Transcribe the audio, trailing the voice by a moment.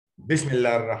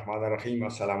Bismillah ar-Rahman ar-Rahim.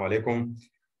 Assalamu alaikum.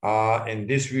 In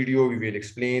this video, we will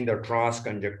explain the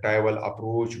transconjunctival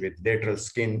approach with lateral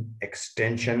skin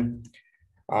extension.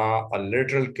 A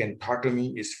lateral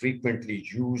canthotomy is frequently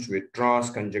used with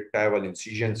transconjunctival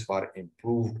incisions for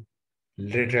improved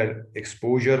lateral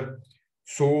exposure.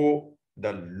 So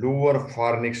the lower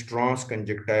pharynx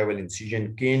transconjunctival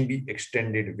incision can be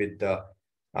extended with the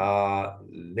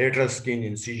lateral skin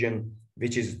incision,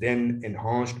 which is then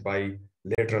enhanced by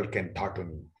lateral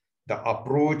canthotomy. The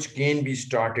approach can be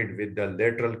started with the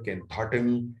lateral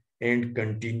canthotomy and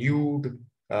continued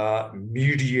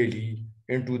medially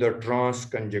into the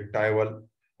transconjunctival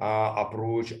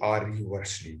approach or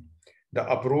reversely. The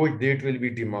approach that will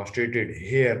be demonstrated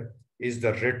here is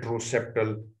the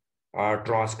retroseptal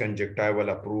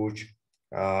transconjunctival approach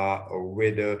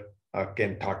with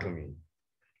canthotomy.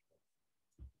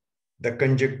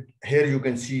 Here you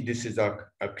can see this is a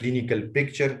clinical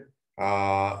picture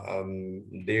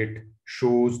that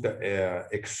shows the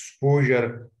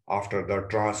exposure after the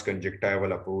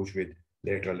transconjunctival approach with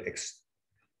lateral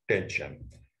extension.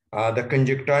 The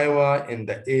conjunctiva in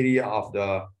the area of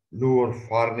the lower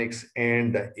pharynx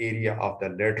and the area of the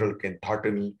lateral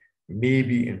canthotomy may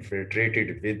be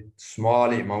infiltrated with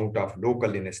small amount of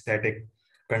local anesthetic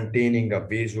containing a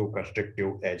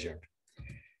vasoconstrictive agent.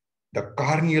 The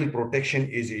corneal protection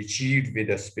is achieved with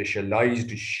a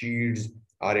specialized shields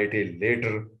or at a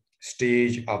later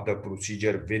stage of the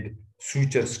procedure with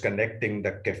sutures connecting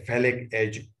the cephalic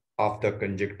edge of the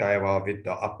conjunctiva with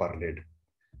the upper lid.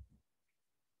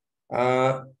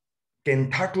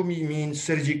 Canthotomy means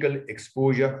surgical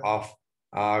exposure of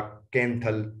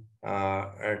canthal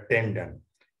tendon.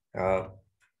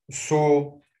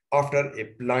 So after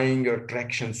applying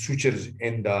traction sutures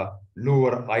in the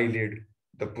lower eyelid,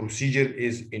 the procedure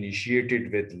is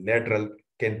initiated with lateral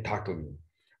canthotomy.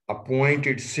 A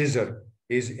pointed scissor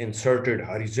is inserted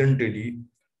horizontally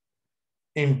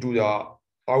into the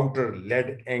outer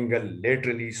lead angle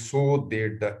laterally so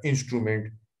that the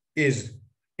instrument is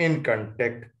in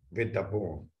contact with the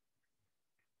bone.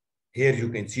 Here you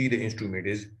can see the instrument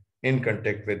is in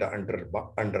contact with the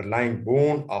underlying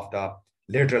bone of the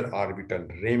lateral orbital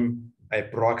rim,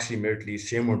 approximately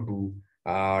 7 to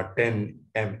 10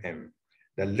 mm.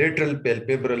 The lateral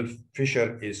palpebral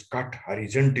fissure is cut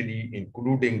horizontally,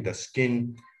 including the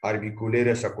skin,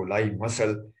 orbicularis oculi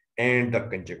muscle, and the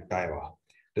conjunctiva.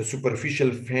 The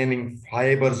superficial fanning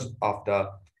fibers of the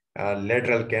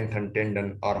lateral canthum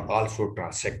tendon are also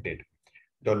transected.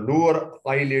 The lower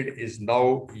eyelid is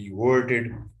now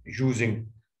everted using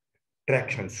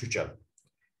traction suture.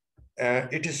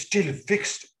 It is still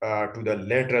fixed to the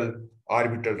lateral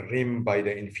orbital rim by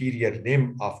the inferior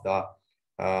limb of the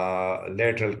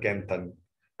lateral canthum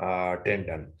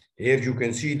tendon. Here you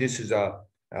can see this is a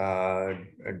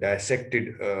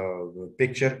dissected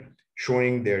picture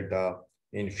showing that the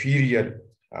inferior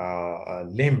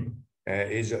limb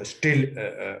is still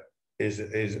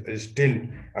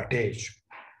attached.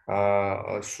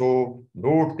 So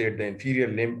note that the inferior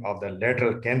limb of the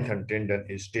lateral canthum tendon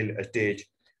is still attached.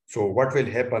 So what will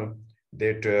happen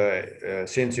that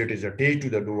since it is attached to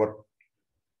the lower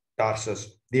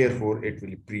tarsus, therefore it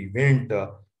will prevent the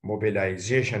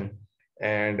mobilization,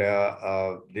 and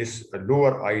this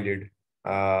lower eyelid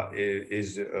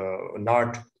is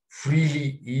not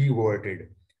freely everted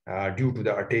due to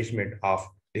the attachment of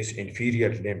this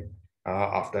inferior limb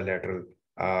of the lateral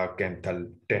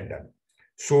canthal tendon.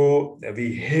 So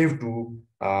we have to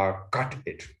cut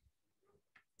it.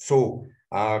 So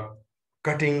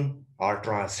cutting or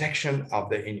transection of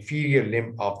the inferior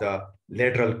limb of the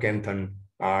lateral canthum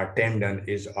tendon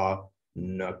is a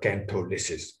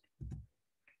cantholysis.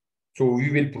 So we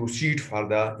will proceed for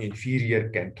the inferior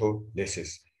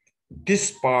cantholysis.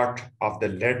 This part of the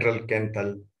lateral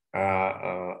canthal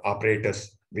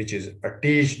apparatus, which is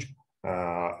attached,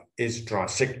 is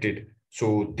transected.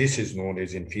 So this is known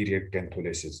as inferior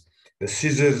cantholysis. The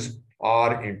scissors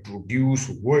are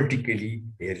introduced vertically,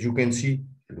 as you can see,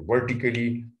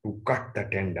 vertically to cut the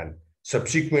tendon.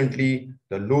 Subsequently,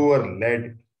 the lower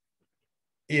lid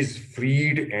is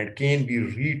freed and can be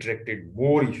retracted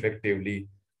more effectively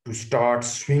to start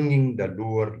swinging the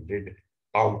lower lid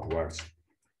outwards.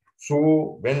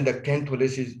 So when the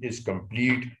cantholysis is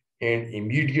complete and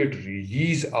immediate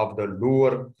release of the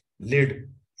lower lid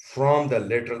from the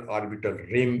lateral orbital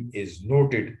rim is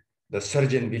noted, the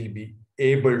surgeon will be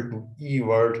able to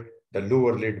evert the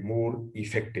lower lid more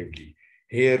effectively.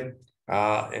 Here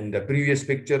in the previous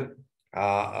picture,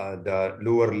 the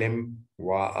lower limb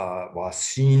was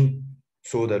seen.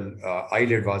 So the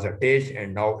eyelid was attached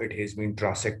and now it has been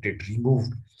transected,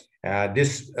 removed.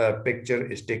 This picture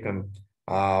is taken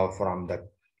from the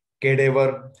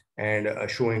cadaver and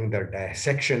showing the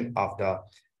dissection of the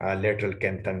lateral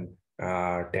canthum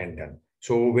tendon.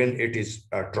 So when it is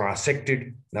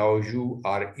transected, now you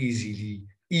are easily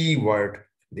evert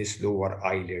this lower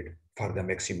eyelid for the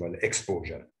maximal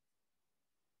exposure.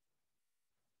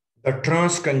 The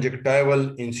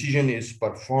transconjunctival incision is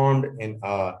performed in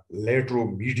a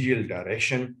lateromedial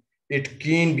direction. It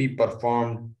can be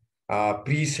performed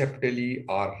preceptally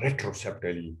or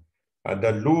retroseptally.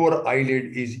 The lower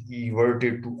eyelid is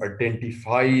everted to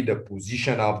identify the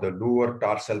position of the lower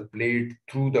tarsal plate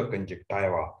through the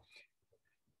conjunctiva.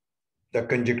 The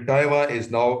conjunctiva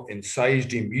is now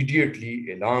incised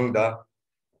immediately along the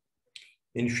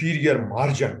inferior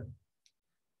margin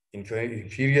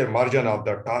of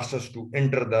the tarsus to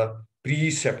enter the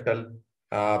preseptal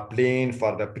plane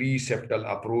for the preseptal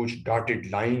approach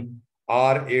dotted line,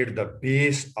 or at the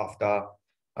base of the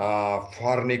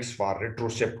fornix for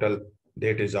retroseptal,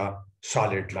 that is a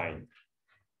solid line.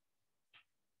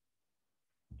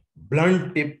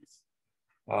 Blunt tip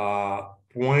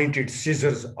pointed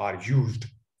scissors are used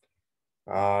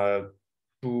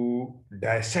to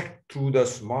dissect through the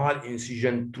small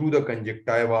incision through the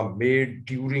conjunctiva made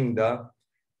during the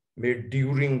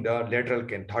lateral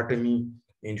canthotomy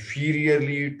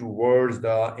inferiorly towards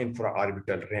the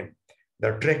infraorbital rim.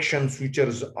 The traction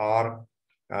sutures are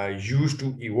used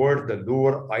to evert the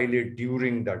lower eyelid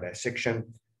during the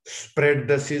dissection. Spread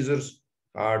the scissors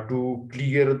to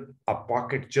clear a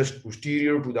pocket just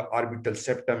posterior to the orbital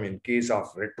septum in case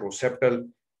of retroseptal,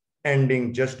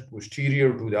 ending just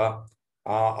posterior to the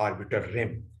orbital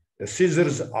rim. The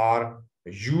scissors are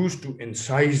used to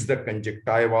incise the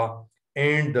conjunctiva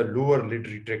and the lower lid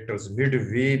retractors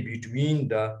midway between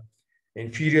the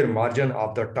inferior margin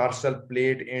of the tarsal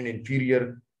plate and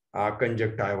inferior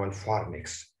conjunctival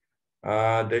fornix.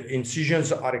 The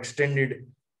incisions are extended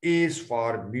as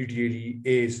far medially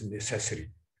as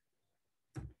necessary.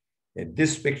 In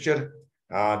this picture,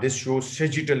 this shows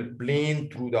sagittal plane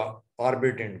through the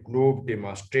orbit and globe,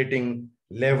 demonstrating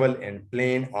level and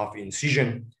plane of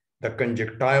incision. The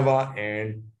conjunctiva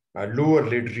and lower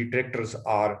lid retractors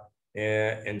are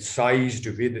incised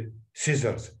with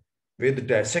scissors. With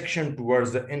dissection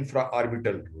towards the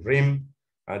infraorbital rim,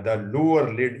 the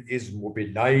lower lid is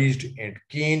mobilized and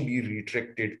can be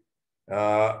retracted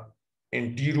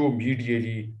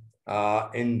anteromedially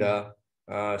in the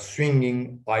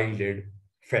swinging eyelid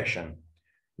fashion.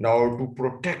 Now, to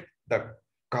protect the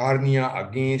cornea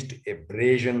against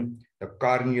abrasion, the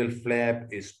corneal flap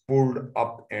is pulled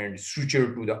up and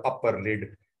sutured to the upper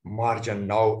lid margin,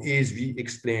 now as we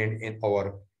explained in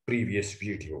our previous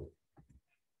video.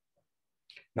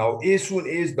 Now, as soon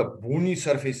as the bony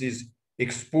surface is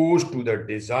exposed to the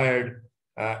desired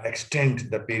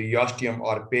extent, the periosteum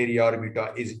or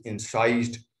periorbita is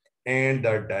incised and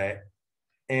the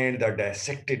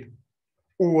dissected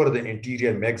over the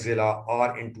anterior maxilla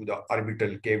or into the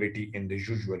orbital cavity in the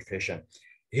usual fashion.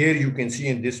 Here you can see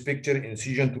in this picture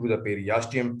incision through the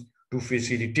periosteum. To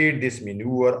facilitate this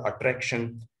maneuver,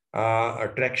 attraction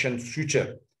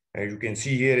suture, as you can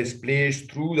see here, is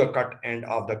placed through the cut end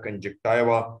of the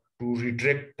conjunctiva to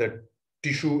retract the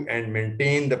tissue and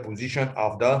maintain the position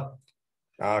of the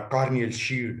corneal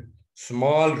shield.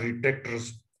 Small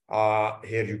retractors,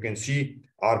 here you can see,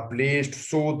 are placed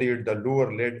so that the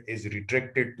lower lid is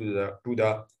retracted to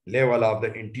the level of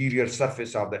the interior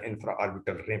surface of the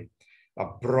infraorbital rim. A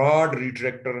broad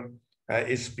retractor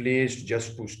is placed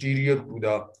just posterior to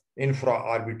the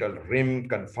infraorbital rim,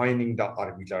 confining the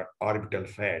orbital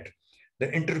fat.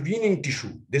 The intervening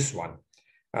tissue, this one,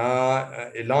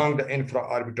 along the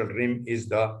infraorbital rim is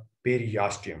the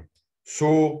periosteum.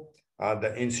 So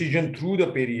the incision through the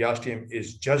periosteum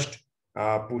is just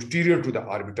posterior to the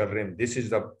orbital rim. This is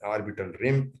the orbital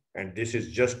rim, and this is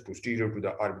just posterior to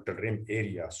the orbital rim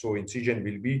area. So incision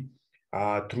will be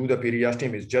through the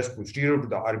periosteum is just posterior to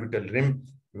the orbital rim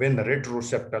when the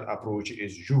retroseptal approach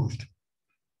is used.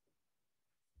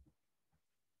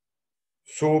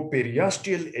 So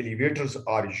periosteal elevators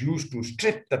are used to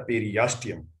strip the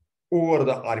periosteum over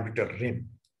the orbital rim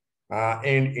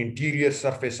and interior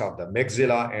surface of the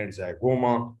maxilla and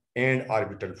zygoma and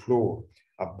orbital floor.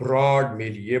 A broad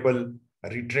malleable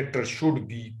retractor should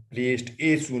be placed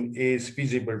as soon as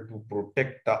feasible to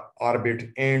protect the orbit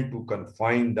and to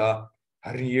confine the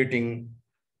herniating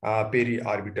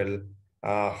periorbital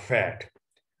fat.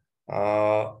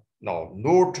 Now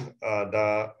note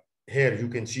here you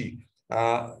can see,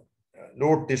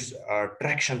 note this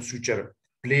traction suture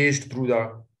placed through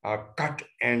the cut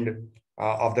end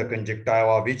of the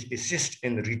conjunctiva, which assists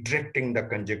in retracting the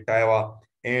conjunctiva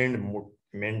and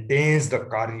maintains the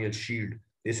corneal shield.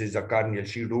 This is the corneal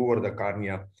shield over the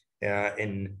cornea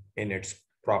in its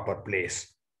proper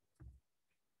place.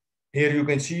 Here you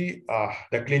can see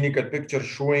the clinical picture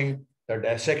showing the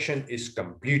dissection is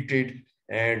completed,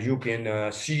 and you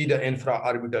can see the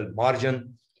infraorbital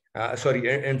margin,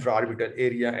 infraorbital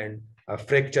area, and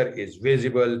fracture is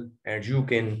visible, and you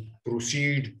can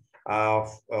proceed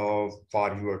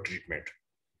for your treatment.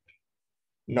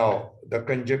 Now, the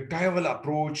conjunctival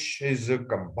approach is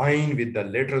combined with the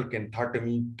lateral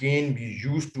canthotomy can be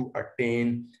used to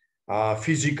attain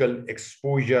physical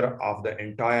exposure of the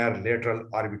entire lateral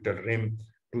orbital rim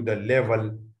to the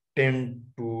level 10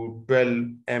 to 12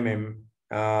 mm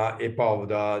above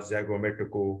the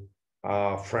zygomatico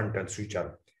frontal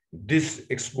suture. This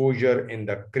exposure in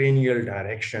the cranial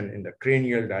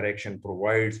direction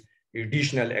provides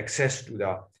additional access to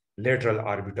the lateral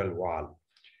orbital wall.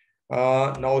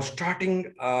 Now,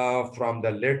 starting from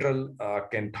the lateral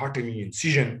canthotomy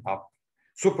incision up,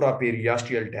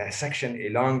 supraperiosteal dissection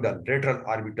along the lateral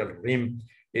orbital rim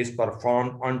is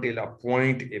performed until a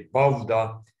point above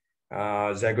the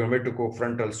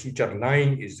zygomatico-frontal suture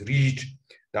line is reached.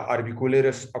 The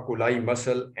orbicularis oculi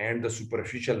muscle and the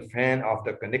superficial fan of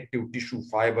the connective tissue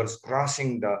fibers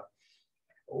crossing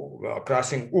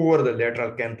over the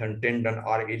lateral canthum tendon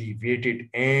are elevated,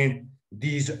 and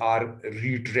these are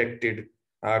retracted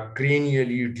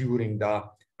cranially during the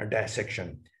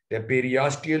dissection. The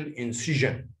periosteal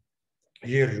incision,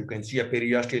 here you can see a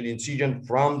periosteal incision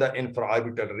from the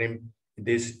infraorbital rim.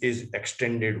 This is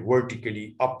extended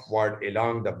vertically upward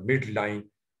along the midline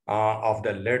of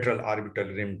the lateral orbital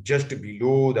rim, just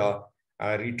below the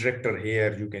retractor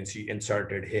here, you can see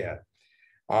inserted here.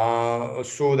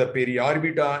 So the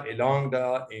periorbita along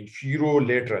the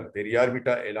inferior-lateral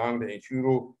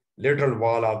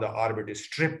wall of the orbit is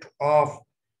stripped off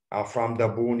from the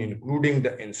bone, including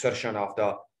the insertion of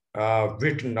the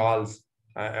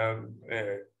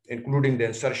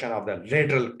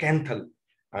lateral canthal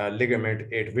ligament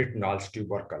at Wittnall's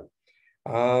tubercle.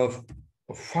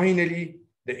 Finally,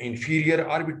 the inferior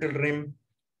orbital rim,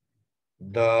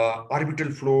 the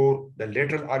orbital floor, the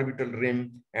lateral orbital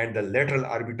rim, and the lateral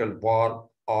orbital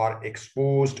wall are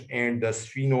exposed, and the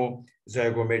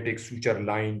sphenozygomatic suture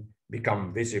line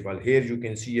become visible. Here you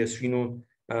can see a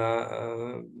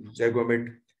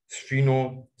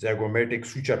sphenozygomatic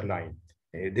suture line.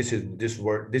 This is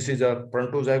a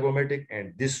frontozygomatic,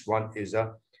 and this one is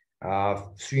a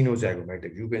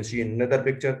sphenozygomatic. You can see in another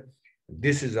picture,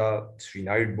 this is a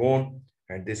sphenoid bone,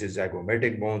 and this is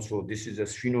zygomatic bone. So this is a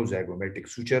sphenozygomatic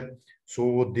suture.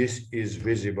 So this is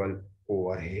visible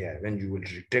over here when you will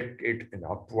retract it in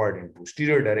upward and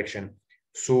posterior direction.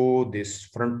 So this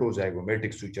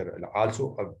frontozygomatic suture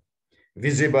also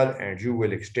visible, and you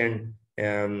will extend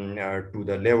to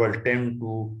the level 10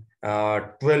 to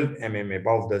 12 mm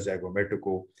above the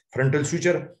zygomatico frontal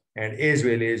suture, and as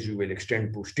well as you will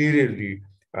extend posteriorly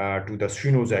to the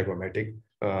sphenozygomatic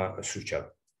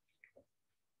suture.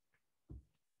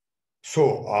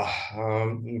 So,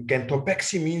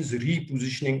 canthopexy means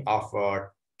repositioning of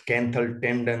canthal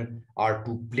tendon, or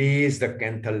to place the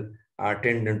canthal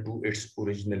tendon to its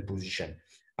original position.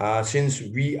 Since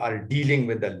we are dealing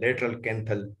with the lateral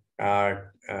canthal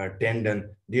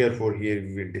tendon, therefore here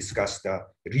we will discuss the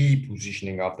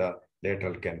repositioning of the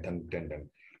lateral canthal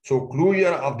tendon. So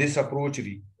closure of this approach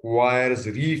requires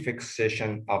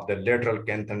refixation of the lateral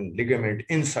canthal ligament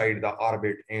inside the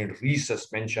orbit and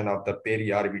resuspension of the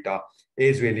periorbita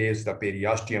as well as the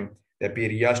periosteum. The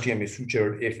periosteum is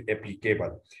sutured if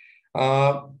applicable.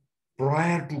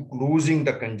 Prior to closing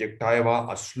the conjunctiva,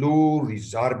 a slow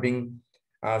resorbing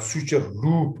suture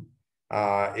loop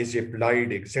is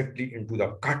applied exactly into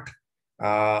the cut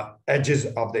edges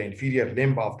of the inferior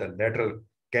limb of the lateral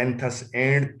canthus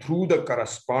and through the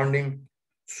corresponding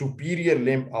superior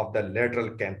limb of the lateral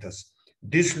canthus.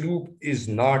 This loop is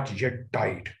not yet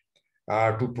tied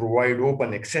to provide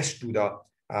open access to the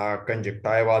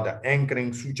conjunctiva. The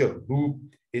anchoring suture loop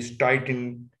is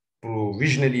tightened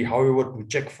provisionally, however, to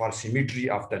check for symmetry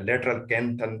of the lateral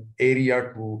canthal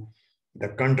area to the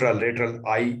contralateral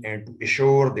eye and to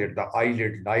assure that the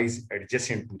eyelid lies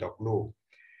adjacent to the globe.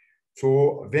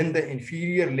 So when the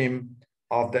inferior limb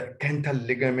of the canthal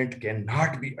ligament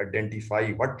cannot be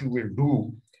identified, what you will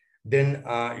do, then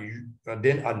a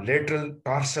lateral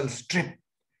tarsal strip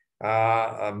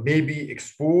may be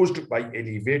exposed by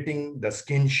elevating the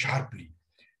skin sharply.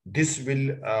 This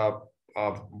will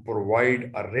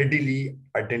provide a readily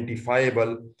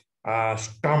identifiable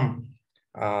stump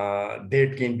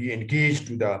that can be engaged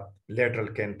to the lateral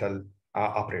canthal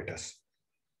apparatus.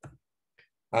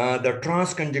 The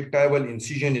transconjunctival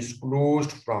incision is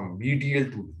closed from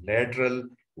medial to lateral,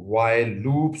 while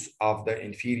loops of the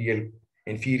inferior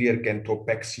inferior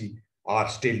canthopexy are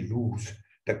still loose.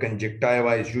 The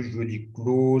conjunctiva is usually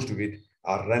closed with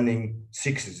a running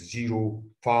 6-0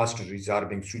 fast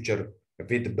resorbing suture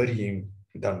with burying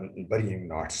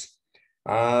knots.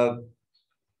 Now,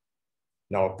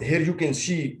 here you can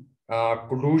see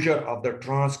closure of the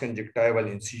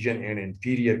transconjunctival incision and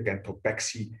inferior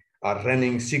canthopexy. A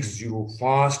running 6-0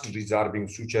 fast resorbing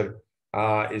suture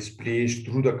is placed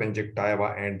through the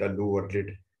conjunctiva and the lower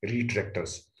lid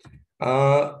retractors.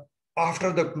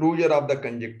 After the closure of the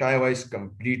conjunctiva is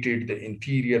completed, the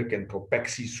inferior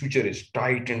canthopexy suture is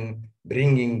tightened,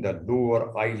 bringing the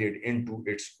lower eyelid into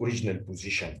its original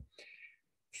position.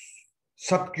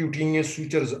 Subcutaneous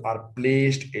sutures are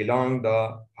placed along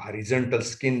the horizontal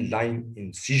skin line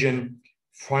incision.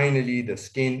 Finally, the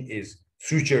skin is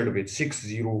sutured with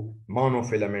 6-0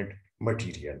 monofilament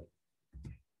material.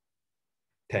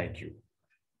 Thank you.